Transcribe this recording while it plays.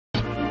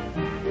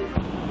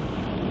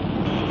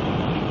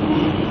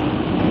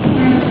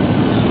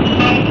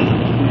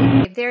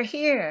live. They're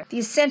here. The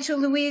Essential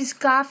Louise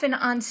Goffin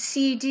on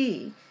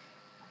CD.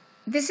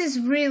 This is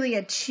really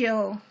a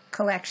chill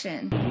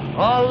collection.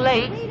 All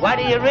late. What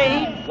do you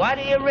read? What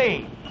do you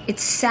read? It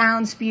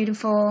sounds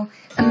beautiful.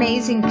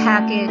 Amazing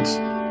package.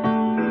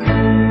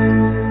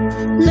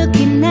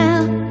 Looking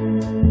out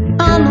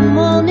on the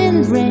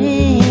morning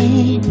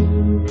rain,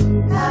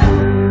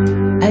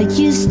 I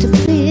used to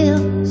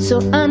feel so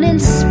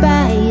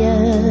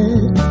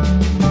uninspired.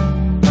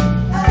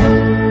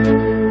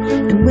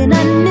 And when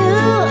I knew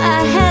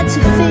I had to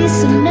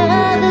face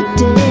another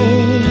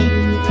day,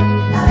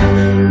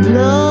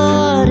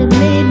 Lord, it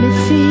made me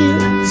feel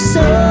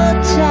so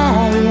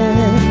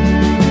tired.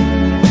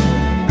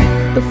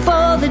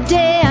 Before the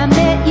day I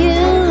met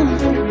you,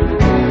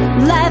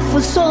 life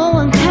was so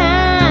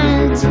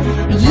unkind.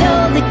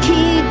 You're the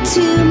key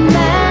to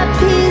my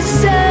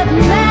peace of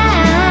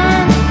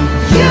mind.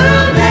 You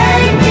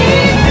make me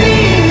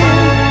feel,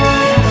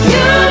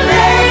 you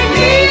make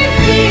me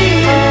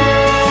feel,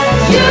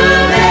 you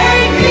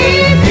make me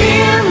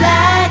feel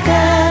like a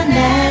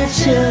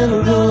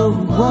natural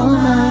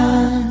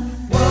woman.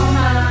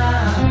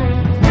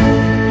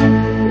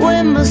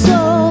 When my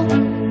soul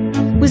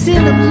was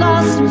in the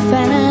lost and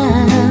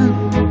found,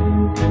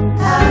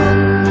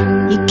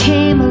 you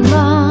came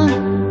along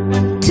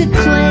to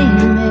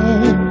claim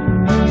it.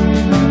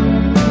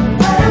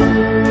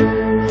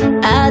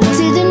 I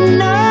didn't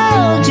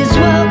know just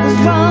what was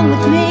wrong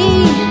with me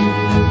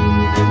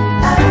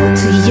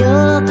till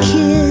your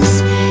kiss